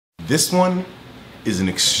This one is an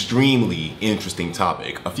extremely interesting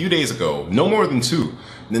topic. A few days ago, no more than two,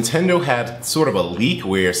 Nintendo had sort of a leak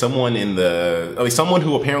where someone someone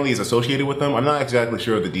who apparently is associated with them, I'm not exactly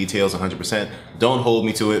sure of the details 100%, don't hold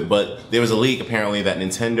me to it, but there was a leak apparently that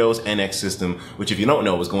Nintendo's NX system, which if you don't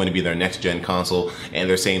know was going to be their next gen console, and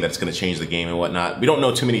they're saying that it's going to change the game and whatnot. We don't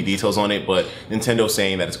know too many details on it, but Nintendo's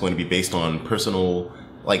saying that it's going to be based on personal,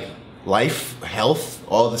 like, life, health,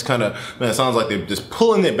 all this kind of, man, it sounds like they're just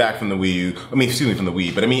pulling it back from the Wii U. I mean, excuse me, from the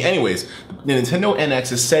Wii. But I mean, anyways, the Nintendo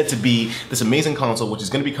NX is said to be this amazing console, which is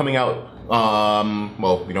going to be coming out,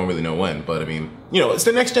 well, we don't really know when, but I mean, you know, it's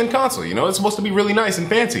the next gen console, you know, it's supposed to be really nice and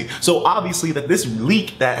fancy. So obviously that this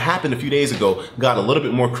leak that happened a few days ago got a little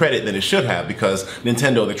bit more credit than it should have, because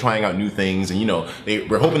Nintendo, they're trying out new things, and you know,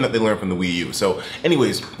 we're hoping that they learn from the Wii U. So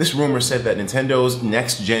anyways, this rumor said that Nintendo's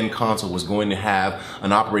next gen console was going to have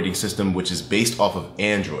an operating system which is based off of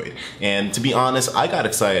Android. And to be honest, I got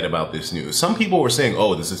excited about this news. Some people were saying,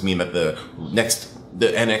 oh, does this mean that the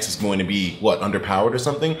NX is going to be, what, underpowered or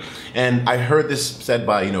something? And I heard this said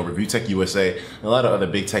by, you know, Review Tech USA, and a lot of other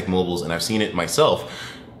big tech mobiles, and I've seen it myself.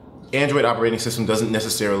 Android operating system doesn't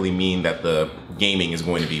necessarily mean that the gaming is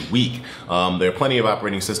going to be weak. There are plenty of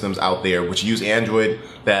operating systems out there which use Android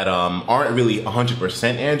that aren't really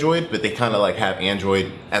 100% Android, but they kind of like have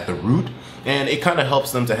Android at the root. And it kind of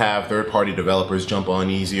helps them to have third-party developers jump on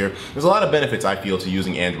easier. There's a lot of benefits, I feel, to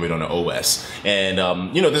using Android on an OS. And,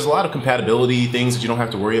 you know, there's a lot of compatibility things that you don't have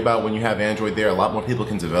to worry about when you have Android there. A lot more people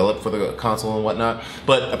can develop for the console and whatnot.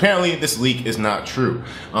 But apparently this leak is not true.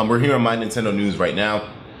 We're here on My Nintendo News right now,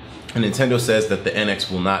 and Nintendo says that the NX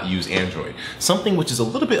will not use Android. Something which is a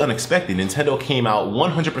little bit unexpected. Nintendo came out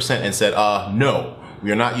 100% and said, no.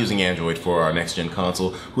 We are not using Android for our next gen console.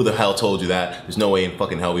 Who the hell told you that? There's no way in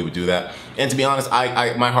fucking hell we would do that. And to be honest,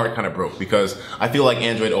 my heart kind of broke, because I feel like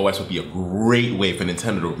Android OS would be a great way for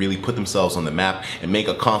Nintendo to really put themselves on the map and make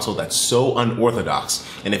a console that's so unorthodox.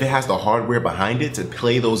 And if it has the hardware behind it to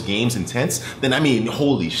play those games intense, then I mean,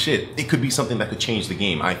 holy shit, it could be something that could change the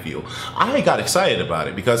game, I feel. I got excited about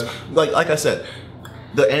it because, like I said,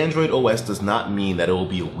 the Android OS does not mean that it will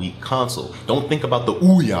be a weak console. Don't think about the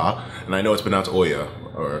Ouya, and I know it's pronounced Oya,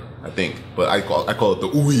 or I think, but I call it the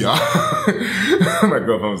Ouya. My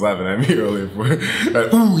girlfriend was laughing at me earlier for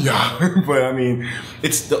that Ouya. But I mean,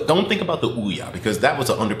 don't think about the Ouya, because that was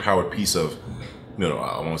an underpowered piece of, you know,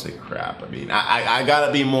 I won't say crap. I mean, I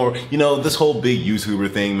gotta be more, you know, this whole big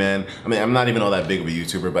YouTuber thing, man. I mean, I'm not even all that big of a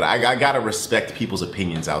YouTuber, but I gotta respect people's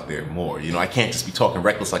opinions out there more. You know, I can't just be talking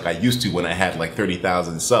reckless like I used to when I had like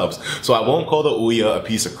 30,000 subs. So I won't call the Ouya a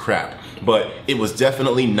piece of crap, but it was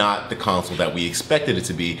definitely not the console that we expected it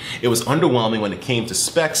to be. It was underwhelming when it came to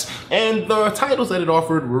specs, and the titles that it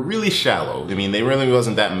offered were really shallow. I mean, there really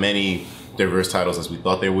wasn't that many diverse titles as we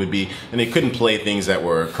thought there would be, and it couldn't play things that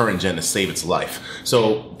were current gen to save its life.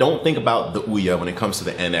 So don't think about the Ouya when it comes to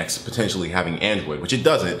the NX potentially having Android, which it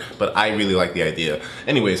doesn't, but I really like the idea.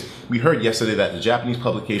 Anyways, we heard yesterday that the Japanese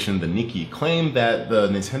publication, the Nikkei, claimed that the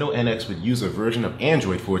Nintendo NX would use a version of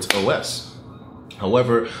Android for its OS.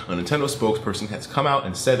 However, a Nintendo spokesperson has come out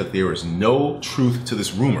and said that there is no truth to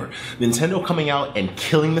this rumor. Nintendo coming out and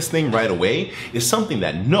killing this thing right away is something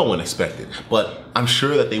that no one expected, but I'm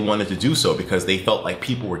sure that they wanted to do so because they felt like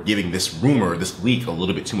people were giving this rumor, this leak, a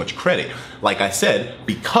little bit too much credit. Like I said,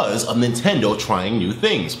 because of Nintendo trying new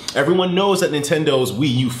things. Everyone knows that Nintendo's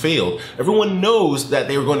Wii U failed. Everyone knows that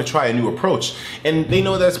they were going to try a new approach, and they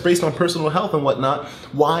know that it's based on personal health and whatnot.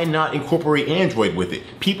 Why not incorporate Android with it?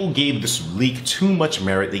 People gave this leak too much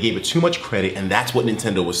merit, they gave it too much credit, and that's what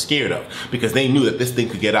Nintendo was scared of, because they knew that this thing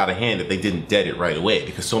could get out of hand if they didn't dead it right away,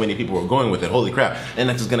 because so many people were going with it. Holy crap,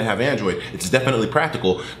 NX is gonna have Android, it's definitely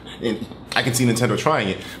practical, and I can see Nintendo trying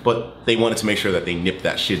it, but they wanted to make sure that they nipped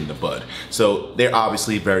that shit in the bud. So they're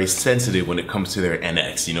obviously very sensitive when it comes to their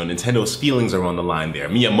NX. You know, Nintendo's feelings are on the line there.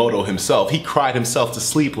 Miyamoto himself, he cried himself to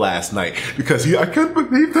sleep last night because I can't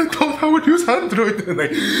believe they told how to use Android.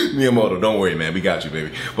 Like, Miyamoto, don't worry, man, we got you,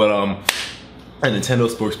 baby. But a Nintendo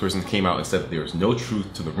spokesperson came out and said that there is no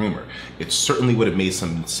truth to the rumor. It certainly would have made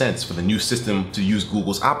some sense for the new system to use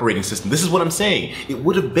Google's operating system. This is what I'm saying. It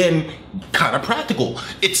would have been kind of practical.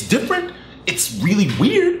 It's different, it's really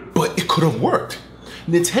weird, but it could have worked.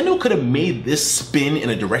 Nintendo could have made this spin in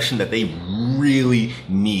a direction that they really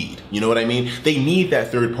need. You know what I mean? They need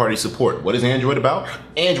that third-party support. What is Android about?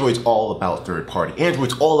 Android's all about third-party.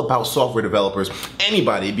 Android's all about software developers,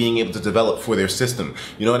 anybody being able to develop for their system.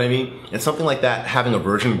 You know what I mean? And something like that, having a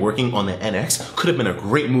version working on the NX, could have been a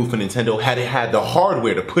great move for Nintendo had it had the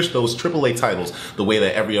hardware to push those AAA titles the way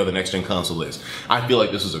that every other next-gen console is. I feel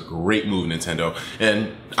like this is a great move, Nintendo.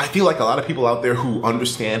 And I feel like a lot of people out there who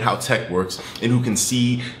understand how tech works and who can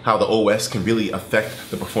see how the OS can really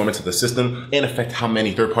affect the performance of the system and affect how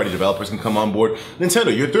many third-party developers can come on board.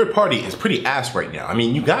 Nintendo, your third party is pretty ass right now. I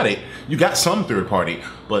mean, you got it. You got some third party,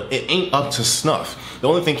 but it ain't up to snuff. The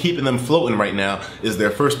only thing keeping them floating right now is their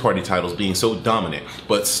first-party titles being so dominant.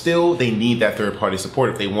 But still, they need that third-party support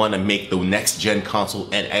if they want to make the next-gen console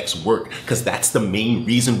NX work, because that's the main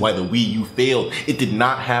reason why the Wii U failed. It did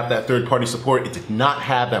not have that third-party support. It did not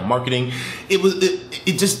have that marketing.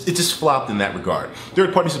 It just flopped in that regard.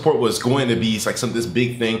 Third-party support was going to be like this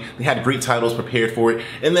big thing. They had great titles prepared for it,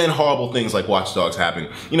 and then horrible things like Watch Dogs happened.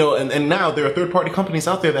 You know, and now there are third-party companies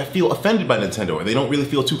out there that feel offended by Nintendo, or they don't really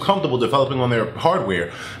feel too comfortable developing on their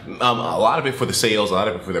hardware. A lot of it for the sales, a lot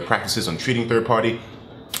of it for their practices on treating third-party,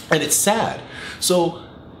 and it's sad. So,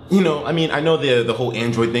 you know, I mean, I know the whole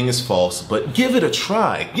Android thing is false, but give it a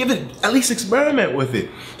try. Give it, at least experiment with it.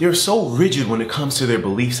 They're so rigid when it comes to their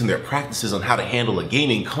beliefs and their practices on how to handle a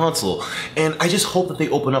gaming console, and I just hope that they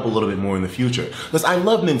open up a little bit more in the future. Because I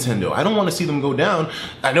love Nintendo. I don't want to see them go down.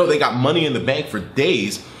 I know they got money in the bank for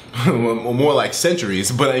days, more like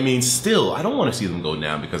centuries, but I mean, still, I don't want to see them go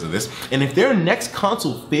down because of this. And if their next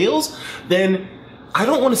console fails, then I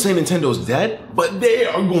don't want to say Nintendo's dead, but they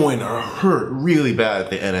are going to hurt really bad if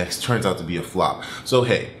the NX turns out to be a flop. So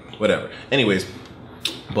hey, whatever. Anyways,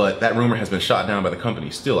 but that rumor has been shot down by the company.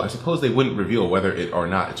 Still, I suppose they wouldn't reveal whether it or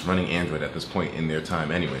not it's running Android at this point in their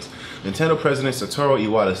time anyways. Nintendo President Satoru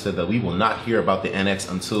Iwata said that we will not hear about the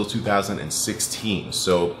NX until 2016.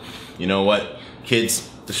 So, you know what, kids?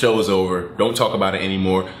 The show is over. Don't talk about it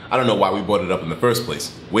anymore. I don't know why we brought it up in the first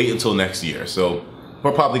place. Wait until next year. So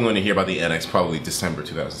we're probably going to hear about the NX probably December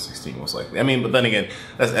 2016, most likely. I mean, but then again,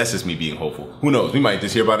 that's just me being hopeful. Who knows? We might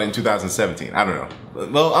just hear about it in 2017. I don't know.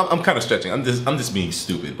 Well, I'm kind of stretching. I'm just being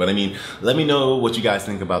stupid. But I mean, let me know what you guys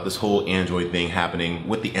think about this whole Android thing happening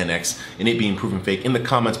with the NX and it being proven fake in the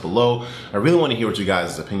comments below. I really want to hear what you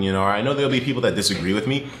guys' opinion are. I know there'll be people that disagree with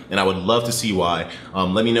me, and I would love to see why.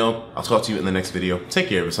 Let me know. I'll talk to you in the next video. Take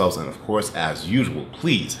care of yourselves, and of course, as usual,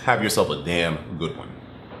 please have yourself a damn good one.